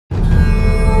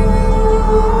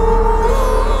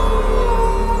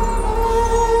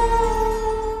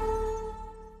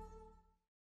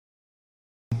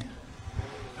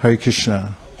Hare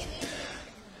Krishna.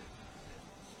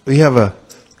 We have a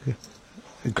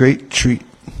great treat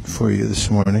for you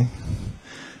this morning.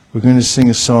 We're going to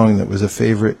sing a song that was a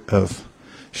favorite of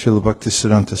Srila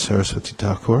Bhaktisiddhanta Saraswati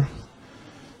Thakur.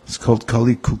 It's called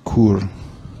Kali Kukur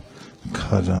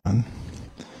Kadan.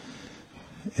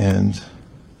 And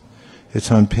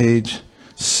it's on page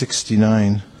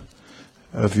 69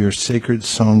 of your sacred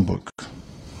songbook.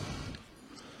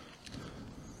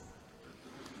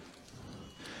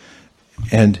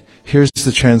 And here's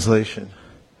the translation.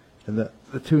 And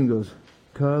the tune goes,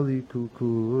 Kali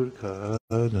Kukur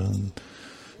Kadan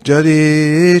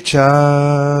Jadi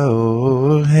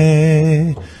Chao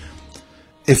He.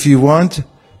 If you want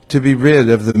to be rid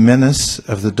of the menace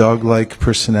of the dog-like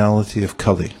personality of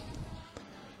Kali,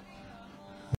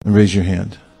 raise your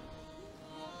hand.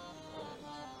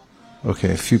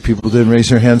 Okay, a few people didn't raise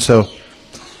their hand, so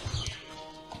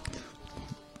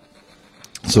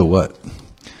what?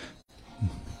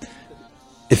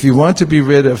 If you want to be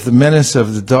rid of the menace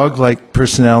of the dog-like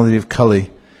personality of Kali,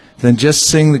 then just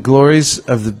sing the glories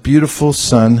of the beautiful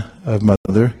son of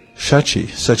Mother Shachi,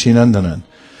 Sachinandanan.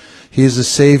 He is the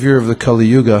savior of the Kali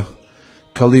Yuga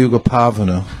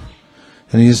Pavana,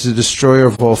 and he is the destroyer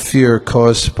of all fear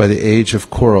caused by the age of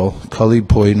quarrel, Kali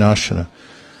Bhoi Nashana.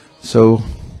 So,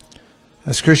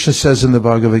 as Krishna says in the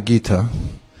Bhagavad Gita,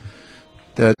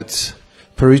 that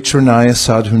Paritranaya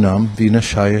sadhunam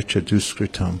vinashaya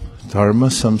chaduskritam dharma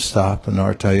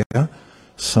samstapanartaya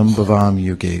sambhavam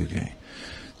yuge yuge.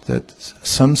 That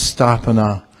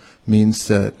samstapana means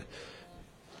that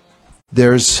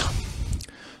there's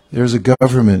a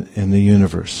government in the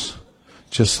universe.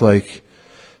 Just like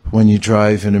when you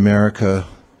drive in America,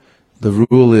 the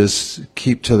rule is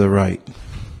keep to the right.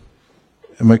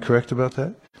 Am I correct about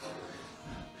that?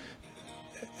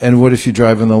 And what if you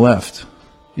drive on the left?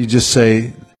 You just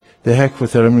say, the heck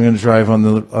with it, I'm going to drive on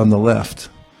the left.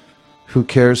 Who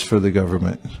cares for the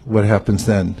government? What happens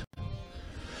then?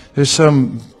 There's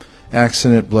some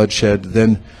accident, bloodshed,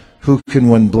 then who can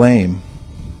one blame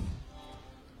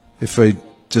if I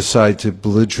decide to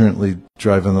belligerently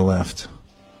drive on the left?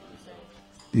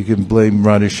 You can blame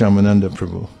Radha Shamananda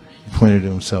Prabhu. He pointed to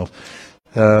himself.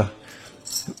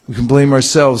 We can blame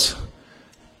ourselves.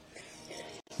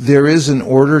 There is an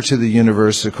order to the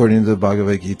universe according to the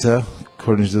Bhagavad Gita,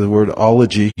 according to the word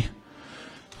ology,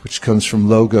 which comes from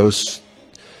logos.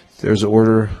 There's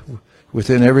order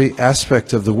within every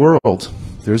aspect of the world.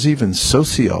 There's even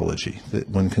sociology that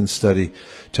one can study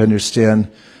to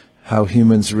understand how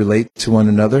humans relate to one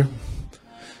another.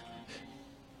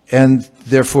 And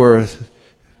therefore,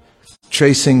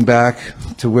 tracing back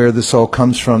to where this all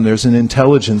comes from, there's an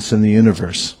intelligence in the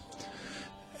universe.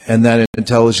 And that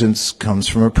intelligence comes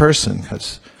from a person,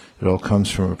 because it all comes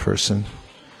from a person.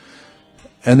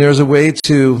 And there's a way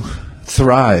to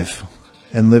thrive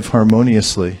and live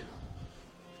harmoniously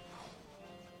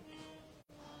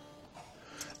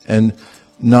and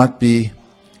not be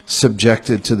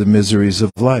subjected to the miseries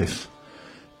of life.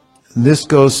 This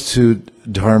goes to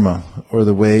dharma, or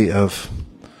the way of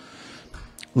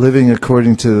living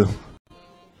according to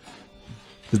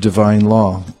the divine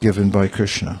law given by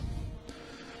Krishna.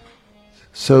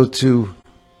 So to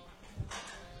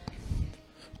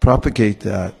propagate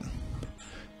that,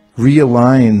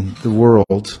 realign the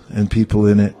world and people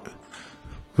in it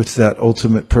with that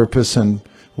ultimate purpose and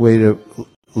way to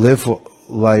live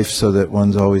life so that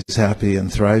one's always happy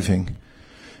and thriving,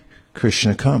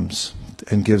 Krishna comes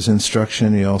and gives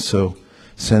instruction. He also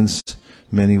sends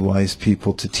many wise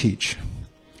people to teach.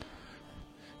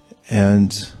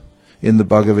 And in the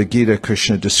Bhagavad Gita,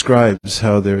 Krishna describes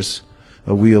how there's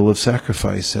a wheel of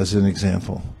sacrifice as an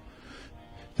example.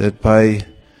 That by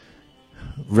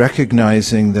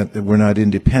recognizing that we're not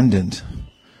independent,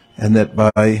 and that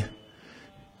by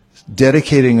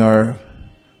dedicating our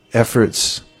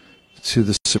efforts to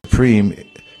the Supreme,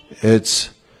 it's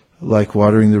like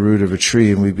watering the root of a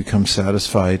tree, and we become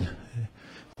satisfied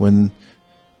when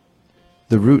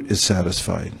the root is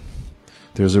satisfied.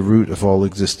 There's a root of all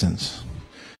existence.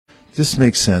 This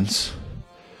makes sense,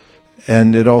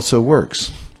 and it also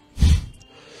works.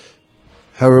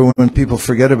 However, when people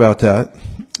forget about that,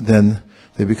 then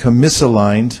they become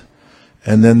misaligned,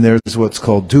 and then there's what's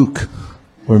called dukh,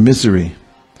 or misery.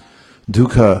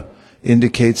 Dukkha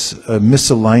indicates a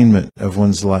misalignment of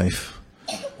one's life,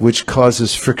 which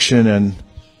causes friction and...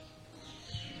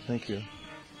 Thank you.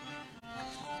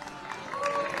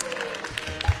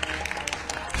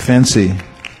 Fancy.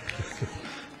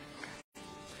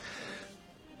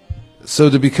 So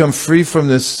to become free from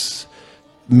this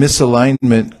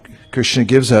misalignment, Krishna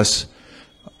gives us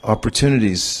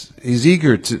opportunities. He's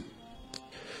eager to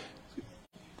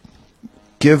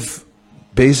give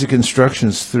basic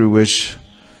instructions through which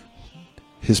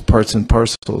his parts and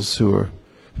parcels, who are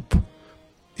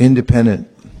independent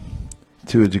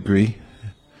to a degree,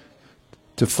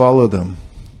 to follow them.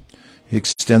 He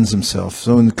extends himself.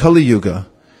 So in Kali Yuga,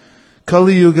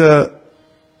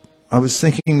 I was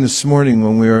thinking this morning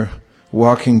when we were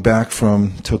walking back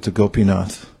from Tota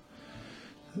Gopinath,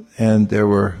 and there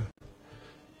were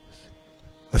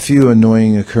a few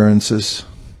annoying occurrences.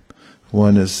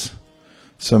 One is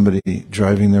somebody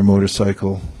driving their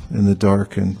motorcycle in the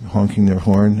dark and honking their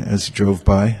horn as he drove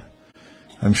by.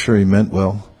 I'm sure he meant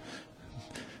well,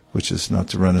 which is not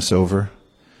to run us over.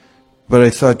 But I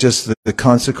thought just the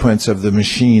consequence of the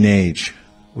machine age,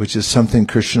 which is something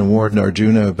Krishna warned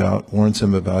Arjuna about, warns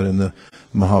him about in the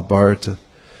Mahabharata.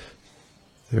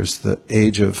 There's the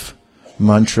age of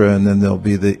mantra, and then there'll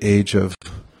be the age of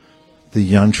the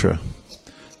yantra,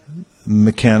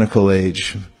 mechanical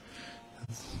age.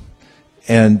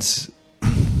 And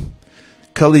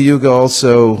Kali Yuga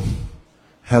also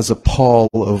has a pall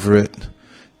over it,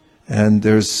 and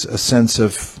there's a sense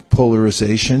of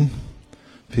polarization.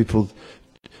 People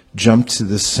jump to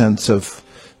this sense of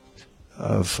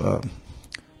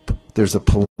there's a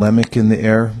polemic in the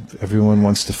air. Everyone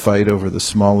wants to fight over the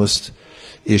smallest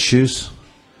issues.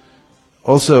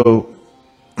 Also,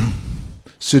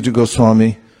 Sutta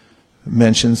Goswami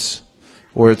mentions,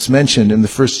 or it's mentioned in the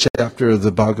first chapter of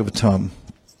the Bhagavatam,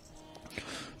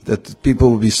 that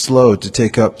people will be slow to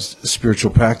take up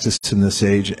spiritual practice in this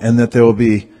age, and that there will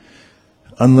be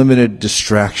unlimited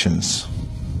distractions.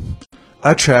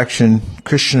 Attraction,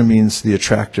 Krishna means the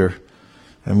attractor.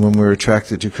 And when we're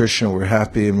attracted to Krishna, we're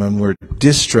happy. And when we're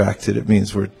distracted, it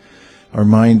means our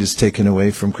mind is taken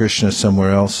away from Krishna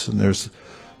somewhere else. And there's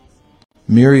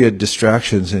myriad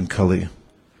distractions in Kali.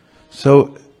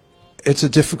 So it's a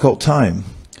difficult time.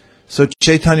 So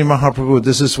Chaitanya Mahaprabhu,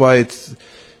 this is why it's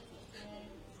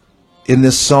in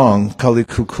this song, Kali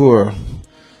Kukur,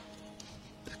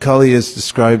 Kali is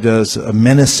described as a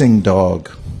menacing dog.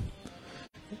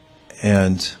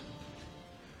 And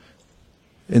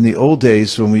in the old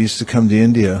days when we used to come to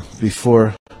India,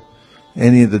 before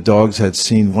any of the dogs had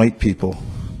seen white people,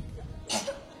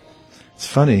 it's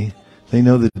funny, they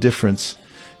know the difference.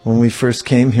 When we first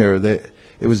came here,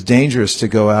 it was dangerous to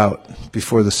go out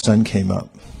before the sun came up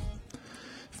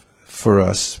for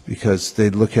us, because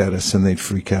they'd look at us and they'd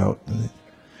freak out.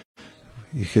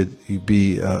 You'd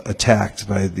be attacked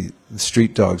by the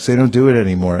street dogs. They don't do it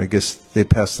anymore. I guess they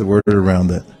pass the word around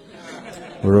that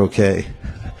we're okay.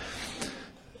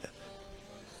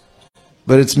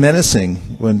 But it's menacing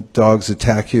when dogs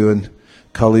attack you, and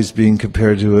Kali's being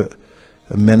compared to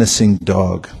a menacing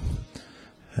dog.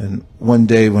 And one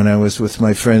day when I was with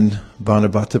my friend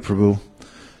Banabhata Prabhu,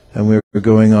 and we were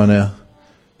going on a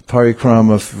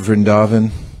parikram of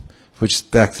Vrindavan, which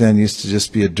back then used to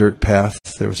just be a dirt path.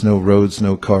 There was no roads,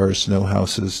 no cars, no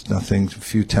houses, nothing, a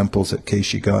few temples at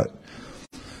Keshigat.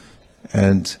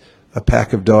 And a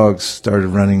pack of dogs started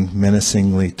running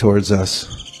menacingly towards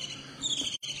us.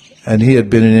 And he had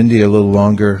been in India a little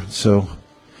longer, so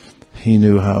he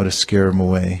knew how to scare them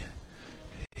away.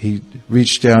 He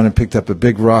reached down and picked up a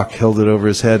big rock, held it over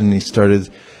his head, and he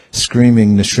started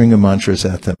screaming Nishringa mantras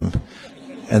at them.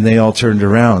 And they all turned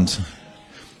around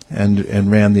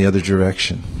and ran the other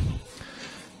direction.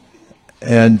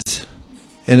 And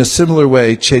in a similar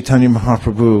way, Chaitanya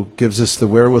Mahaprabhu gives us the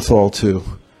wherewithal to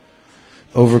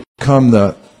overcome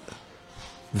the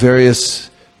various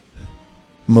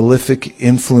malefic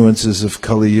influences of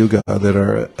Kali Yuga that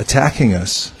are attacking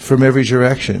us from every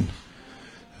direction.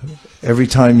 Every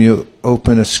time you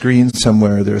open a screen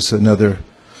somewhere, there's another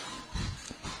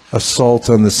assault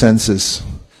on the senses.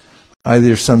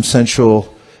 Either some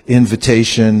sensual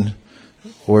invitation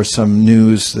or some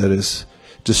news that is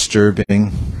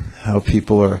disturbing, how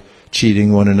people are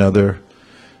cheating one another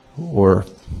or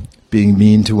being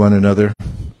mean to one another.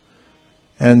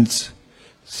 And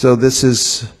so this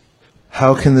is,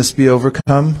 how can this be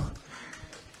overcome?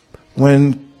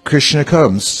 When Krishna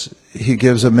comes, he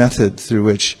gives a method through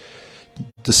which,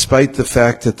 despite the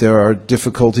fact that there are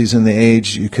difficulties in the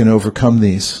age, you can overcome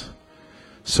these.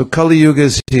 So Kali Yuga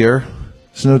is here,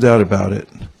 there's no doubt about it.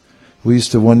 We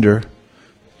used to wonder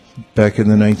back in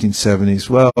the 1970s,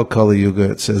 well, Kali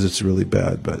Yuga, it says it's really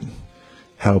bad, but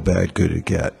how bad could it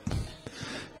get?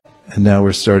 And now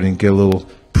we're starting to get a little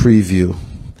preview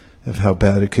of how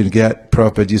bad it could get.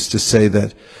 Prabhupada used to say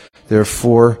that there are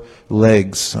 4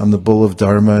 legs on the bull of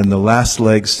Dharma, and the last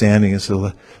leg standing is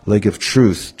the leg of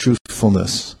truth,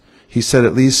 truthfulness. He said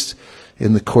at least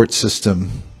in the court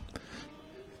system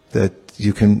that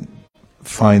you can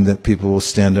find that people will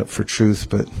stand up for truth,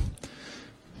 but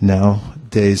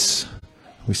nowadays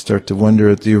we start to wonder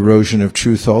at the erosion of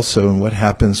truth also, and what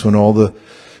happens when all the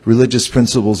religious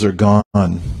principles are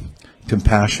gone.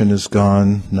 Compassion is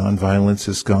gone, nonviolence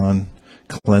is gone,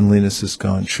 cleanliness is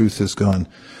gone, truth is gone.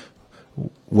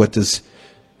 What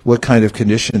kind of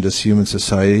condition does human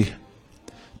society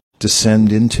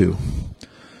descend into?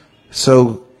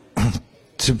 So,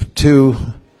 to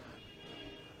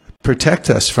protect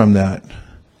us from that,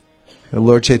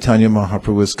 Lord Chaitanya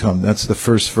Mahaprabhu has come. That's the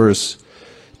first verse.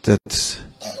 That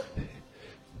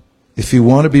if you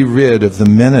want to be rid of the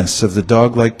menace of the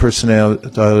dog-like personality,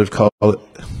 I would call it,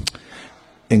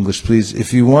 English please,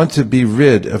 if you want to be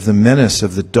rid of the menace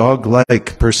of the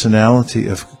dog-like personality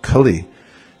of Kali,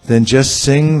 then just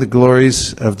sing the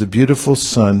glories of the beautiful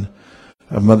son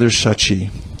of Mother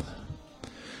Shachi.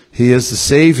 He is the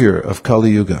savior of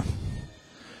Kali Yuga,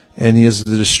 and he is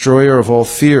the destroyer of all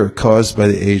fear caused by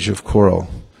the age of coral.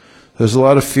 There's a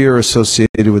lot of fear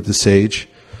associated with this age.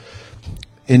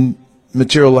 In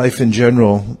material life in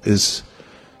general is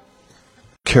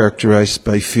characterized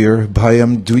by fear.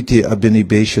 Bhayam dviti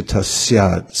abhinibeshata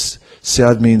syad.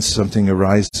 Syad means something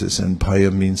arises, and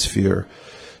bhayam means fear.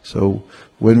 So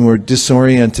when we're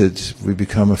disoriented, we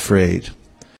become afraid.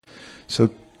 So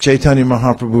Chaitanya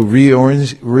Mahaprabhu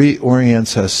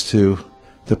reorients us to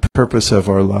the purpose of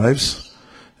our lives,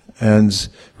 and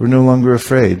we're no longer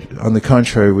afraid. On the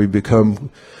contrary, we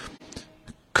become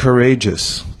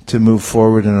courageous to move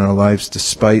forward in our lives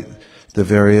despite the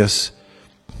various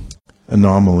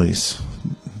anomalies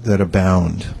that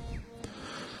abound.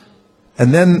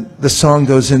 And then the song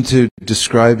goes into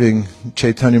describing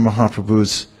Chaitanya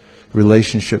Mahaprabhu's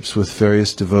relationships with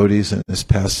various devotees and his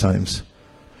pastimes.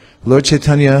 Lord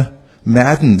Chaitanya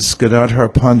maddens Gadadhar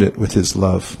Pandit with his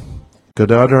love.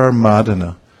 Gadadhar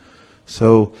Madana.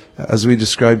 So, as we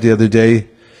described the other day,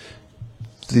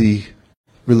 the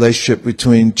relationship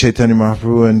between Chaitanya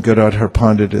Mahaprabhu and Gadadhar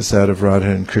Pandit is that of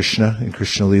Radha and Krishna in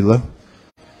Krishna Lila.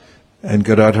 And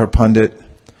Gadadhar Pandit,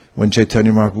 when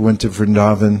Chaitanya Mahaprabhu went to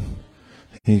Vrindavan,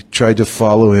 he tried to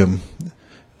follow him.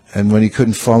 And when he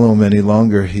couldn't follow him any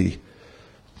longer, he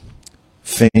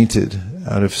fainted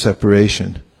out of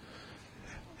separation.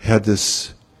 He had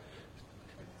this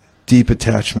deep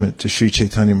attachment to Sri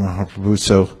Chaitanya Mahaprabhu,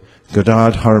 so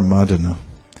Gadadhar Madana.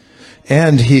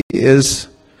 And he is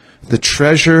the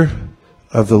treasure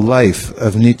of the life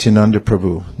of Nityananda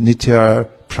Prabhu, Nityar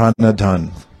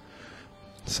Pranadan.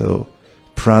 So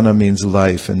prana means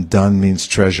life and dan means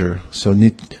treasure. So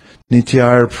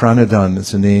Nityar Pranadan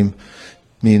is a name,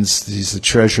 means he's the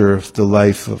treasure of the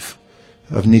life of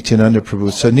Nityananda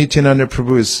Prabhu. So Nityananda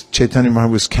Prabhu is Chaitanya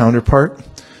Mahaprabhu's counterpart,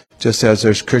 just as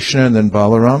there's Krishna and then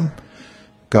Balaram.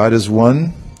 God is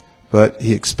one, but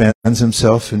he expands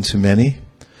himself into many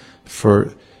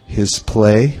for his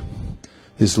play,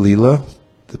 his lila.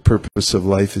 The purpose of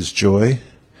life is joy,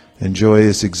 and joy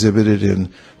is exhibited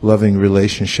in loving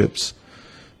relationships.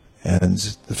 And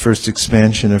the first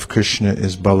expansion of Krishna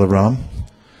is Balaram,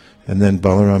 and then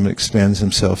Balaram expands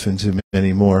himself into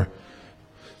many more.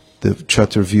 The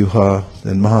Chaturvyuha,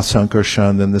 then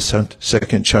Mahasankarshan, then the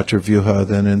second Chaturvyuha,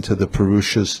 then into the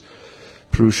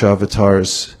Purusha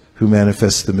avatars who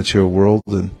manifest the material world,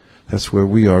 and that's where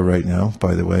we are right now,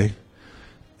 by the way.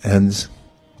 And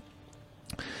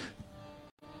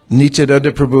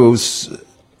Nityananda Prabhu's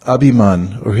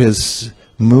abhiman, or his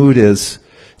mood, is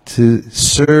to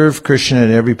serve Krishna in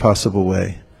every possible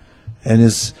way. And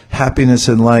his happiness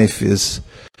in life is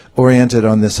oriented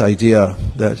on this idea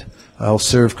that I'll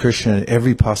serve Krishna in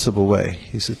every possible way.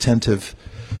 He's attentive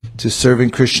to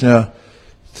serving Krishna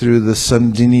through the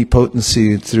Sandhini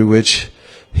potency through which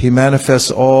he manifests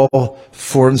all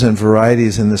forms and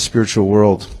varieties in the spiritual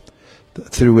world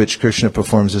through which Krishna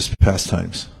performs his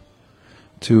pastimes.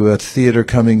 To a theater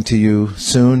coming to you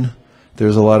soon,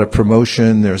 there's a lot of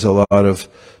promotion, there's a lot of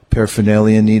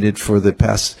paraphernalia needed for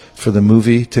the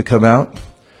movie to come out,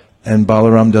 and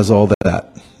Balaram does all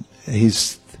that.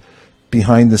 He's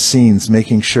behind the scenes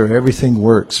making sure everything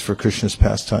works for Krishna's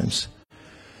pastimes.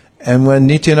 And when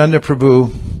Nityananda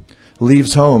Prabhu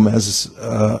leaves home as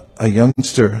a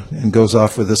youngster and goes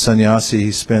off with a sannyasi,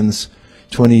 he spends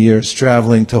 20 years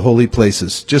traveling to holy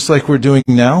places, just like we're doing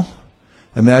now.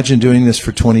 Imagine doing this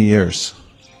for 20 years.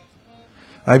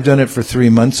 I've done it for 3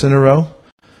 months in a row,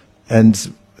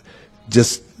 and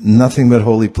just nothing but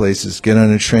holy places. Get on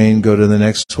a train, go to the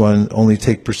next one, only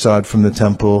take prasad from the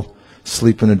temple,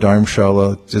 sleep in a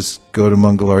dharmshala, just go to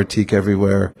Mangalartik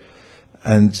everywhere.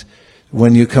 And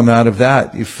when you come out of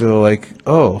that, you feel like,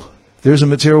 oh, there's a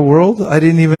material world? I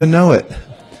didn't even know it.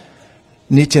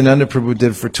 Nityananda Prabhu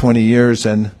did for 20 years,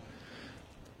 and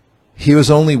he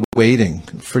was only waiting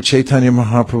for Chaitanya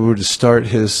Mahaprabhu to start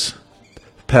his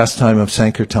pastime of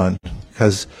Sankirtan,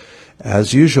 because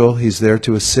as usual, he's there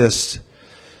to assist.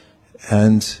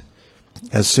 And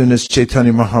as soon as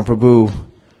Chaitanya Mahaprabhu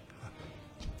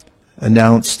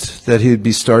announced that he would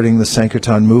be starting the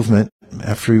Sankirtan movement,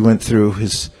 after he went through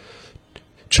his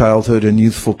childhood and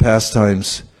youthful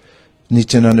pastimes,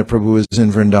 Nityananda Prabhu was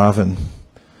in Vrindavan,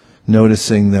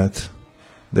 noticing that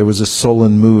there was a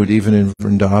sullen mood even in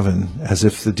Vrindavan, as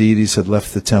if the deities had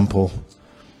left the temple.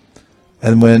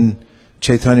 And when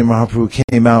Chaitanya Mahaprabhu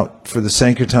came out for the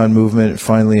Sankirtan movement, it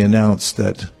finally announced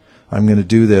that I'm going to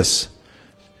do this.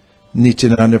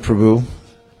 Nityananda Prabhu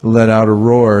let out a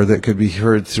roar that could be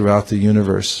heard throughout the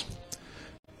universe.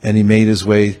 And he made his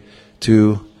way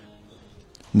to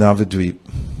Navadvip.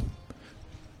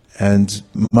 And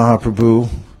Mahaprabhu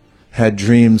had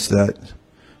dreams that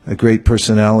a great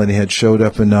personality had showed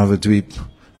up in Navadvip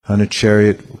on a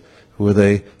chariot with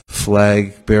a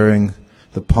flag bearing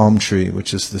the palm tree,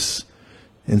 which is this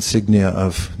insignia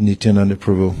of Nityananda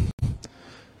Prabhu.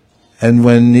 And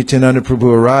when Nityananda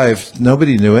Prabhu arrived,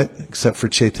 nobody knew it except for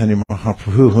Chaitanya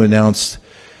Mahaprabhu, who announced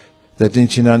that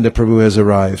Nityananda Prabhu has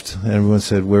arrived. And everyone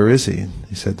said, "Where is he?"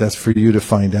 He said, "That's for you to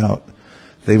find out."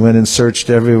 They went and searched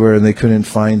everywhere and they couldn't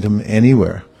find him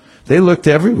anywhere. They looked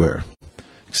everywhere,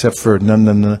 except for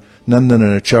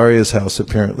Nandanacharya's house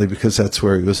apparently, because that's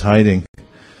where he was hiding.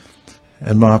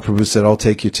 And Mahaprabhu said, "I'll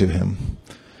take you to him."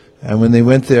 And when they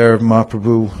went there,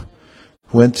 Mahaprabhu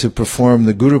went to perform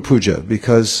the Guru Puja,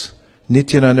 because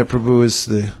Nityananda Prabhu is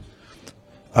the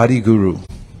Adi Guru,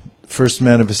 first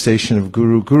manifestation of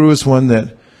Guru. Guru is one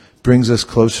that brings us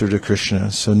closer to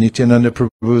Krishna. So Nityananda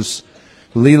Prabhu's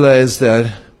Leela is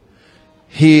that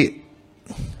he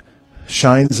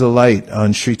shines a light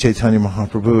on Sri Chaitanya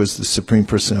Mahaprabhu as the Supreme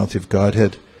Personality of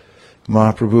Godhead.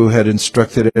 Mahaprabhu had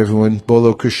instructed everyone,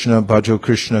 Bolo Krishna, Bhajo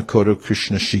Krishna, Koto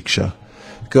Krishna Shiksha.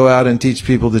 Go out and teach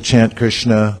people to chant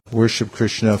Krishna, worship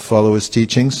Krishna, follow his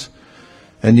teachings.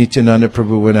 And Nityananda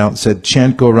Prabhu went out and said,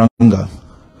 chant Gauranga.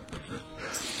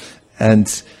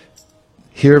 And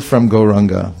hear from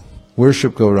Gauranga,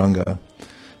 worship Gauranga.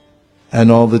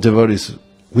 And all the devotees,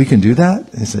 we can do that?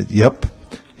 And he said, yep,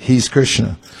 he's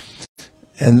Krishna.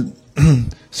 And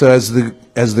so as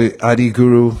the Adi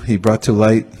Guru, he brought to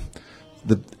light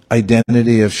the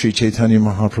identity of Sri Chaitanya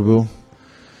Mahaprabhu.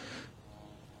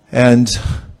 And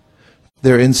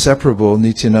they're inseparable,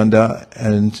 Nityananda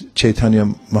and Chaitanya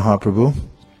Mahaprabhu.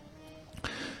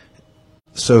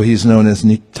 So he's known as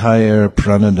Nitya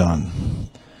Pranadan.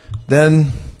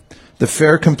 Then the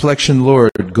fair complexioned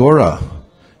Lord, Gora,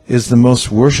 is the most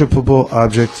worshipable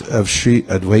object of Sri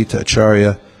Advaita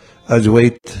Acharya,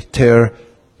 Advaiter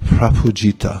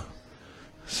Prapujita.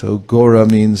 So Gora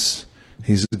means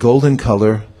he's golden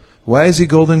color. Why is he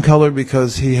golden color?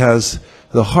 Because he has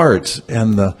the heart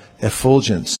and the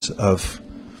effulgence of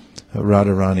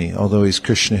Radharani, although he's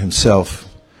Krishna himself.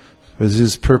 Because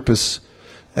his purpose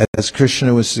as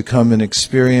Krishna was to come and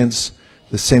experience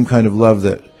the same kind of love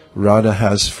that Radha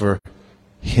has for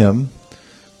him.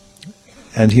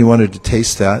 And he wanted to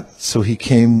taste that, so he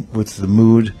came with the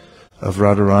mood of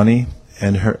Radharani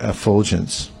and her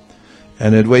effulgence.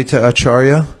 And Advaita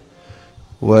Acharya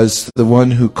was the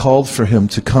one who called for him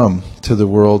to come to the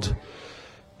world.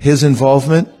 His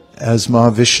involvement as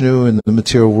Mahavishnu in the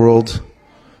material world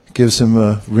gives him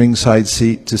a ringside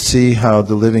seat to see how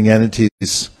the living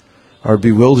entities are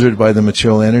bewildered by the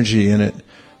material energy, and it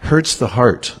hurts the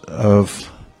heart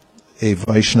of a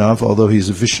Vaishnava. Although he's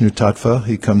a Vishnu Tattva,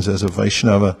 he comes as a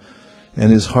Vaishnava,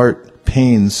 and his heart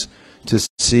pains to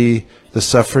see the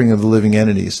suffering of the living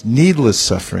entities, needless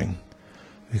suffering,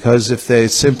 because if they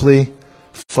simply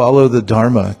follow the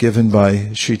Dharma given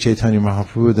by Sri Chaitanya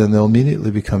Mahaprabhu, then they'll immediately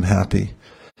become happy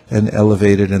and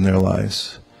elevated in their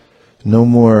lives. No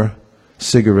more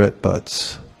cigarette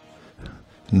butts,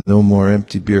 no more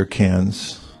empty beer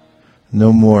cans,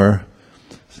 no more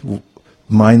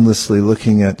mindlessly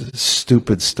looking at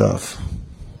stupid stuff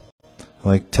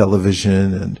like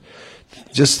television and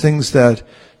just things that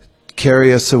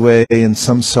carry us away in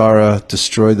samsara,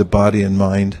 destroy the body and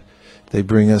mind. They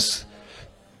bring us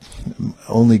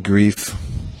only grief.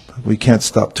 We can't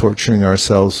stop torturing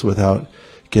ourselves without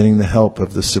getting the help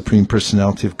of the Supreme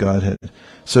Personality of Godhead.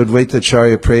 So Advaita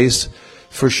Acharya prays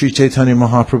for Sri Chaitanya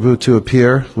Mahaprabhu to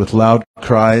appear with loud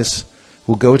cries.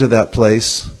 We'll go to that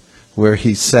place where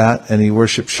he sat and he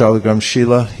worshipped Shalagram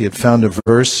Shila. He had found a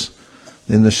verse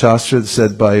in the Shastra that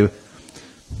said, by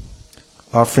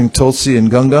offering Tulsi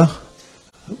and Ganga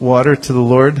water to the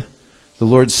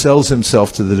Lord sells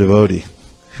himself to the devotee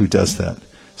who does that.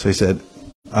 So he said,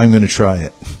 I'm going to try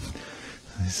it.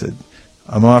 He said,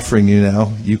 I'm offering you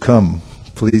now. You come.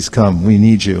 Please come. We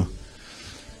need you.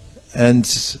 And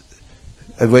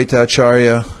Advaita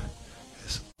Acharya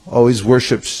always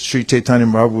worshipped Sri Chaitanya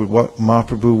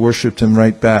Mahaprabhu worshipped him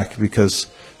right back because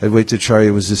Advaita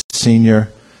Acharya was his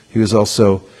senior. He was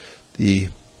also the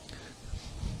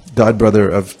godbrother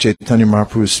of Chaitanya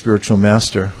Mahaprabhu's spiritual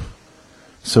master.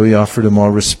 So he offered him all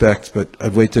respect, but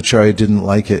Advaita Acharya didn't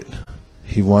like it.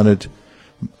 He wanted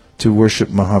to worship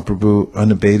Mahaprabhu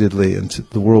unabatedly and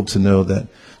the world to know that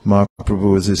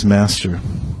Mahaprabhu was his master.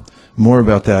 More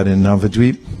about that in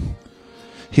Navadvip.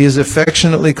 He is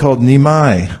affectionately called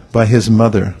Nimai by his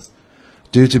mother,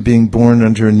 due to being born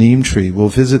under a neem tree. We'll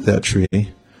visit that tree.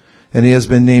 And he has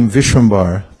been named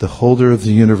Vishwambar, the holder of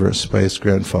the universe, by his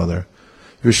grandfather.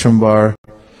 Vishwambar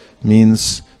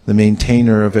means the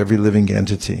maintainer of every living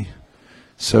entity.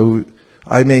 So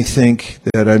I may think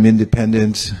that I'm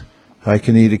independent, I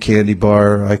can eat a candy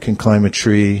bar, I can climb a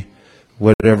tree,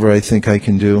 whatever I think I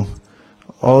can do.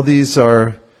 All these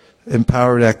are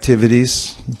empowered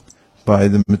activities by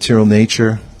the material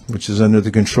nature, which is under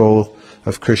the control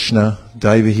of Krishna.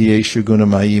 Daivahiyeshu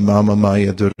gunamayi mama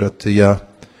maya durataya.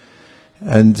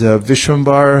 And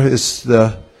Vishwambar is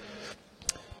the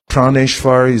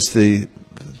Praneshvar, he's the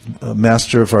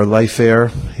master of our life air.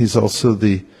 He's also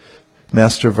the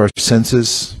master of our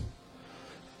senses.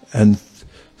 And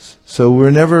so we're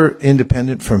never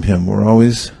independent from him. We're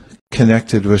always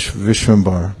connected with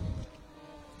Vishwambar.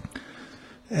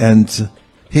 And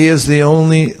he is the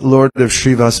only Lord of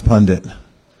Srivas Pandit,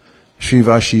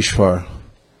 Srivashishvar.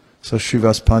 So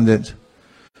Srivas Pandit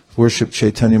worshipped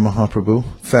Chaitanya Mahaprabhu.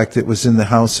 In fact, it was in the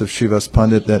house of Srivas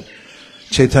Pandit that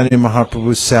Chaitanya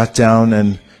Mahaprabhu sat down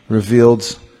and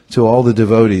revealed to all the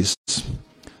devotees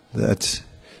that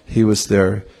he was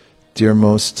their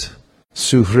dearmost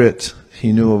suhrit.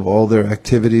 He knew of all their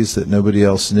activities that nobody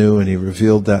else knew, and he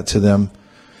revealed that to them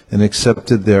and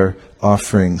accepted their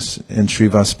offerings in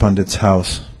Srivas Pandit's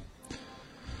house.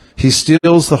 He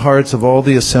steals the hearts of all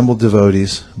the assembled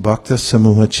devotees, Bhakta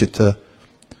Samuha Chitta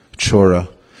Chora.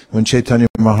 When Chaitanya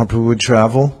Mahaprabhu would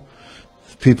travel,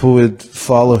 people would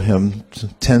follow him,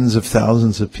 tens of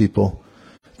thousands of people,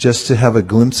 just to have a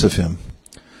glimpse of him.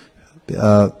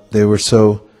 They were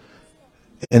so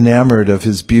enamored of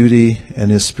his beauty and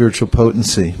his spiritual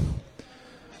potency.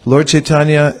 Lord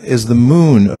Chaitanya is the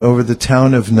moon over the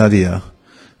town of Nadia.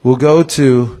 We'll go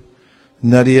to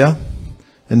Nadia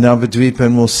in Navadvip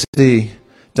and we'll see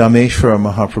Dameshwara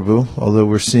Mahaprabhu, although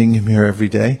we're seeing him here every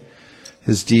day.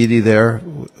 His deity there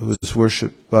was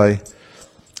worshipped by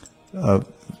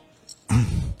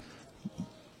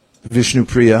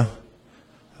Vishnupriya,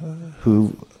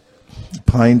 who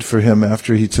pined for him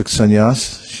after he took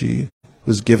sannyas. She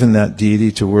was given that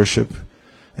deity to worship.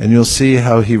 And you'll see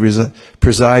how he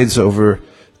presides over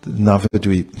the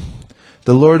Navadvip.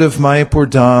 The Lord of Mayapur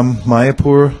Dham,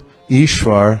 Mayapur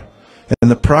Ishwar, and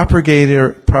the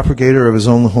propagator of his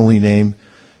own holy name.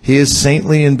 He is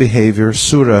saintly in behavior,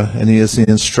 Sura, and he is the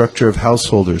instructor of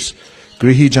householders,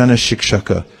 Grihi Jana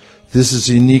Shikshaka. This is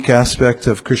a unique aspect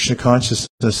of Krishna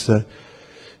consciousness, that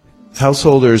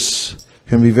householders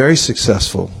can be very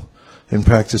successful in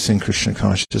practicing Krishna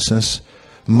consciousness.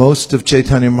 Most of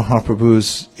Chaitanya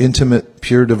Mahaprabhu's intimate,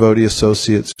 pure devotee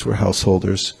associates were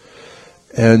householders.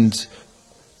 And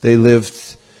they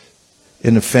lived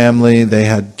in a family, they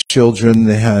had children,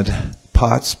 they had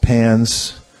pots,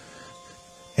 pans,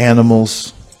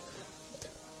 animals,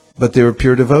 but they were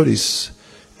pure devotees.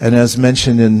 And as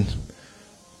mentioned in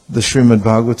the Srimad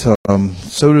Bhagavatam,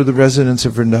 so do the residents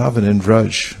of Vrindavan and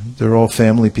Vraj. They're all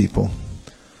family people.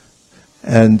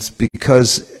 And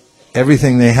because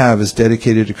everything they have is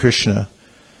dedicated to Krishna,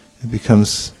 it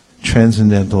becomes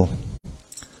transcendental.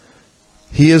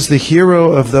 He is the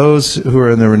hero of those who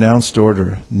are in the renounced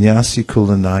order, Nyasi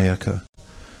Kulanayaka.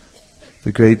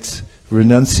 The great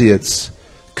renunciates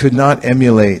could not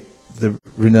emulate the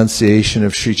renunciation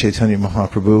of Sri Chaitanya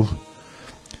Mahaprabhu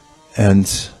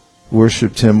and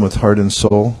worshipped him with heart and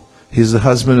soul. He is the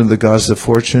husband of the goddess of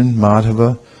fortune,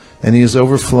 Madhava, and he is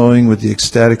overflowing with the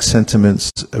ecstatic sentiments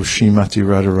of Srimati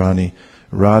Radharani,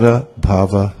 Radha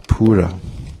Bhava Pura.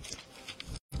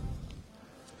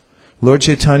 Lord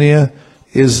Chaitanya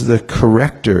is the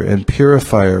corrector and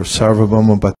purifier of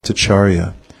Sarvabhauma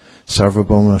Bhattacharya,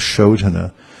 Sarvabhauma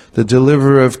Shodhana, the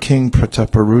deliverer of King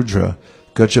Prataparudra,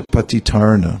 Gajapati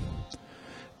Tarana,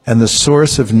 and the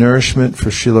source of nourishment for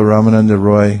Srila Ramananda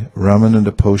Roy,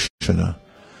 Ramananda Poshana.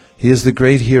 He is the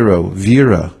great hero,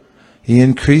 Veera. He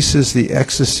increases the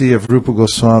ecstasy of Rupa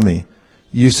Goswami.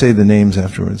 You say the names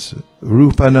afterwards.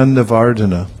 Rupananda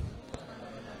Vardhana.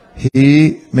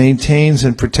 He maintains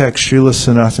and protects Srila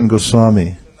Sanatana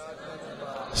Goswami,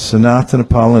 Sanatana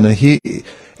Palana.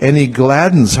 He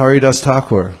gladdens Haridas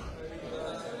Thakur.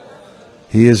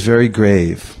 He is very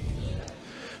grave.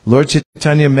 Lord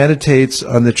Chaitanya meditates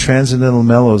on the transcendental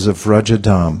mellows of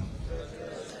Rajadham.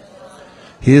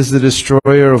 He is the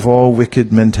destroyer of all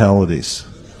wicked mentalities.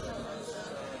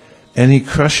 And he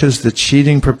crushes the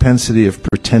cheating propensity of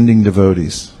pretending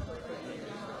devotees.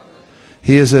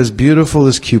 He is as beautiful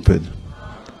as Cupid.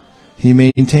 He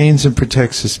maintains and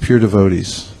protects his pure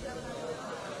devotees.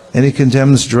 And he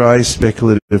condemns dry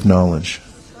speculative knowledge.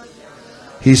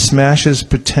 He smashes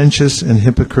pretentious and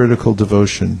hypocritical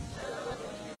devotion.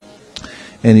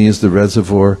 And he is the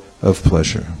reservoir of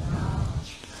pleasure.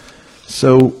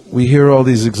 So we hear all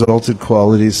these exalted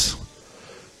qualities,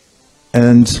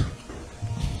 and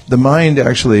the mind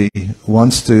actually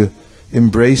wants to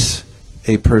embrace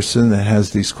a person that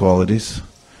has these qualities.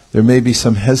 There may be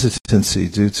some hesitancy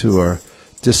due to our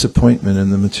disappointment in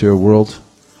the material world.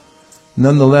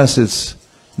 Nonetheless, it's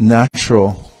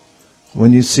natural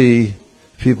when you see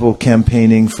people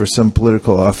campaigning for some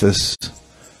political office.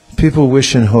 People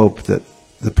wish and hope that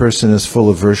the person is full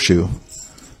of virtue,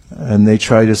 and they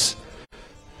try to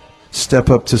step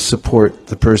up to support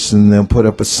the person. They'll put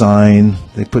up a sign.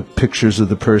 They put pictures of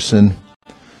the person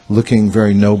looking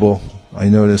very noble. I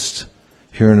noticed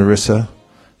here in Orissa,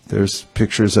 there's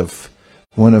pictures of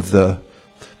one of the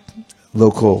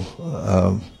local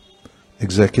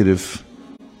executive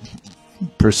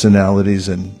personalities,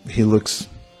 and he looks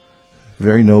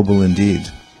very noble indeed.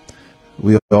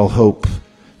 We all hope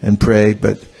and pray,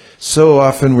 but so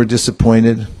often we're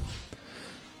disappointed.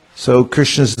 So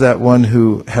Krishna is that one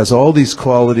who has all these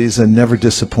qualities and never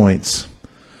disappoints.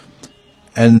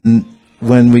 And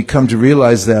when we come to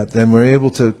realize that, then we're able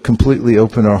to completely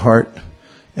open our heart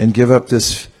and give up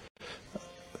this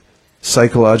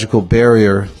psychological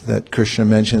barrier that Krishna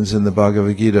mentions in the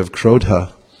Bhagavad Gita of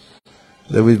Krodha,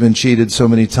 that we've been cheated so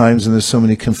many times and there's so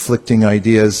many conflicting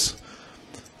ideas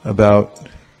about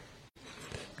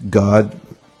God.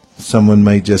 Someone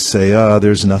might just say,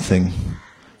 there's nothing.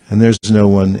 And there's no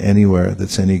one anywhere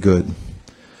that's any good.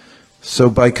 So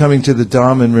by coming to the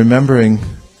Dham and remembering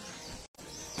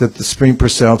that the Supreme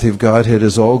Personality of Godhead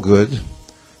is all good,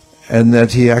 and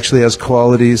that He actually has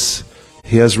qualities,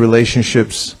 He has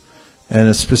relationships, and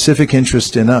a specific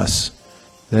interest in us,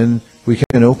 then we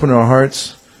can open our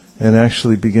hearts and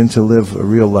actually begin to live a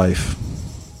real life.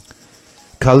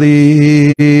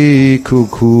 Kali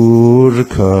kukur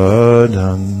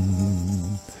kadan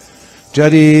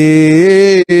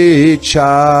Jari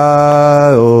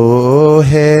chao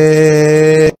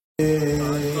hai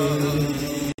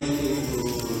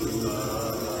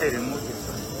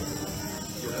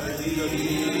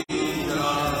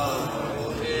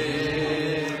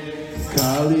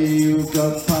Kali yuga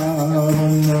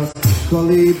pavana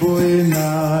Kali boy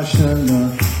nashana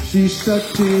Shri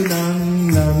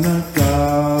Satchidananda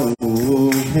Gao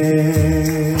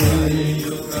hai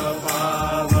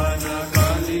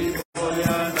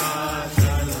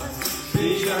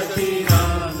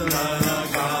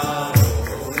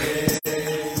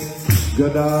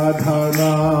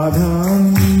Gadadhanadhan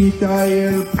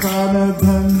Nitayel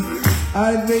Pranadhan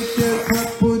Advaita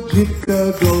Kapujita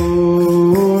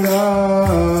Gora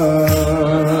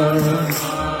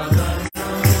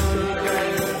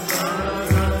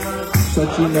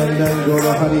Satchidananda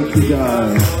Gora Hari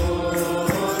Kijai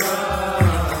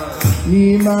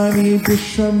Nimani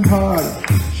Vishwambhar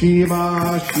Shiva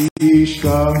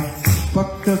Shishva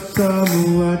Bhakta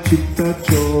Samuha Chitta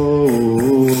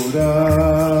Chora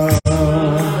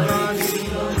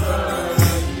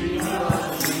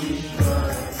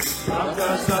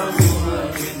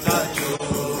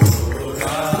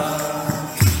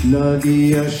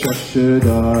Nadiya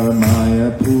Shashadar Maya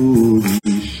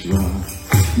Purishva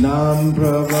Nam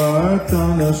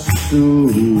Pravartana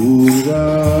Sura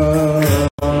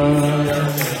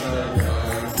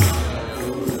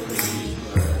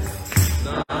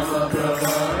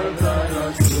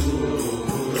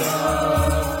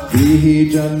Vihi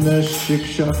Janna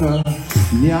Shikshaka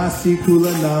Nyasi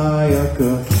Kulanayaka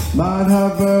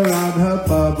Madhava Radha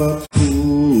Pava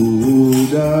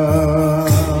Puda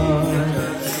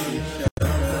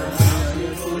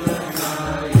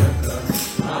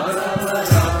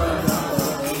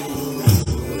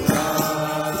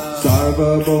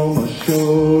Sarvabhauma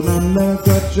Shonana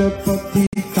Gajapati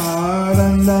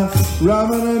Karana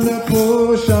Ramananda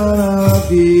Poshana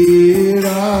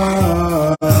Vira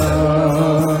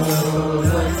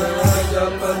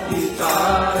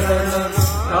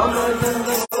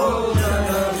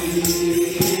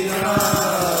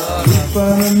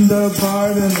Vipananda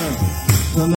Bardana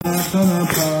Sanatana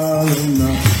Palana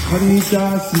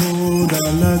Haridas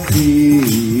Mudana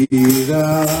Tira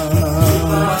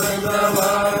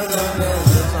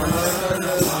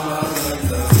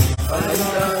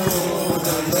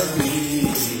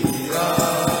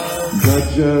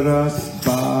Rajaras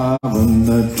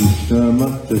Bhavana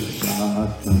Dushamata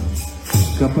Shata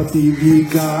Kapati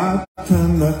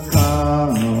Vigatana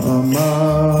Kama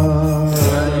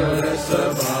Rajarasa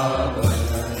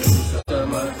Bhavana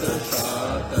Dushamata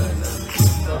Shata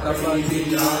Kapati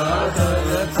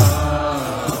Vigatana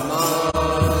Kama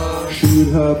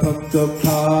Shudha Bhakta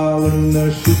Palana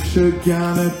Shiksha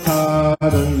Jnana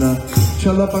Tarana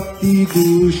Chala Bhakti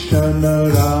Dushana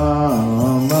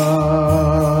Rama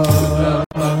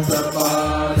Bhakta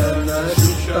Palana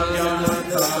Shiksha Jnana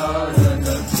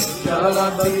Tarana Chala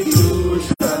Bhakti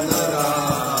Dushana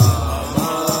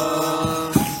Rama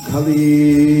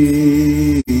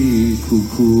Kali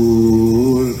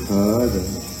Kukur Kada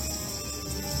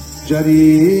Jari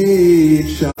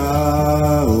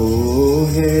Chao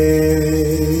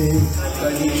Hey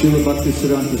Srila Bhakti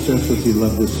Siddhanta Saraswati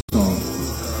loved this song.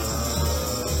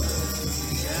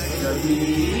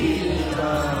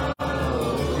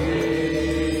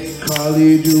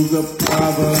 Kali Juga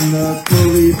Pavana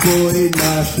Kali Poi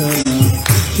Nashana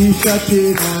Shishati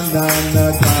Nandana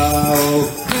Tao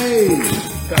Hey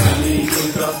Kali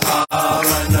Juga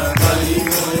Pavana Kali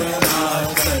Poi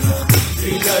Nashana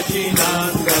Shishati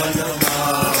Nandana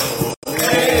Tao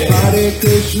Hey Hare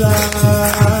Krishna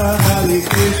Hare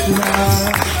Krishna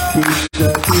Krishna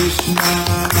Krishna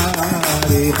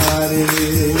Hare Hare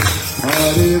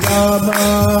Hare Rama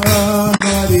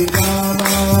Hare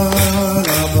Rama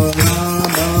Rama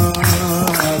Rama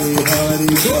Hare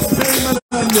Hare Go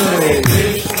Premanande Hare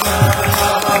Krishna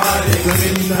Hare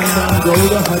Krishna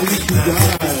Gaura Hari Sujai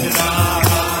Gaura Hare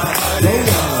Rama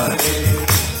Hare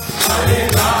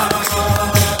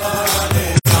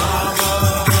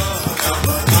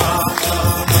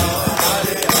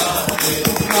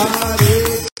Rama Hare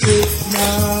Krishna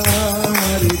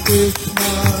Hare Krishna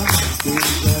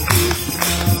Krishna Krishna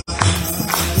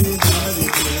Hare Hare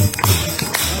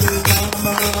Hare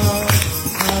Rama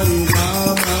Hare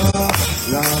Rama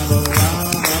Rama Rama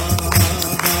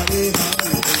Hare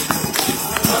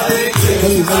Hare Hare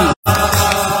Krishna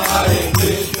Hare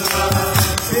Krishna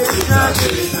Krishna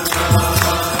Krishna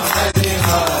Hare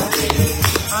Hare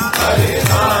Hare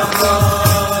Rama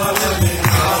Hare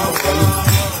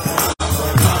Rama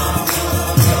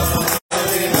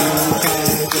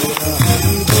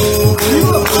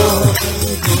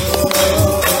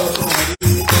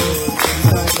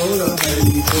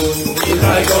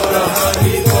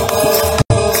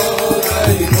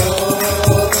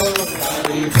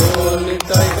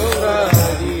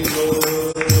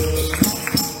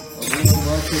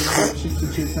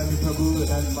Chaitanya Prabhu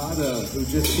and Madha, who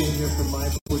just came here from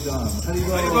Mayapur Dham. Hari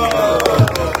Bol.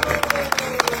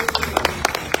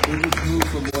 They just move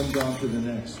from one dham to the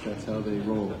next. That's how they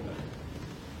roll.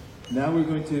 Now we're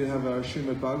going to have our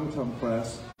Srimad Bhagavatam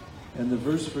class, and the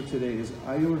verse for today is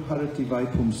Ayur Harati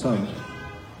Vaipumsam.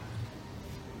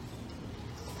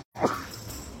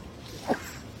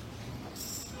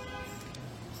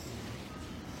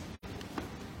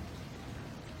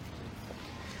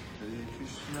 Hare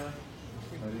Krishna,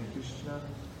 Hare Krishna,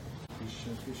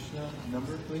 Krishna Krishna.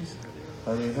 Number, please.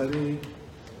 Hare Hare,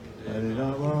 Hare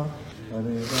Rama,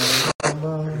 Hare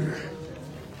Rama.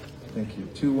 Thank you.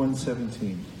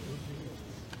 2117.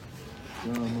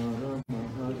 Rama Rama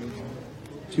Hare.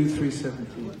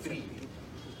 2317.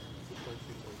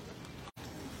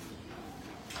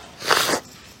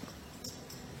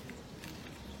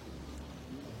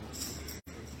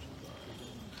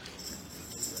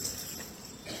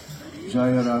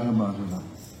 Jaya Radha Madhava.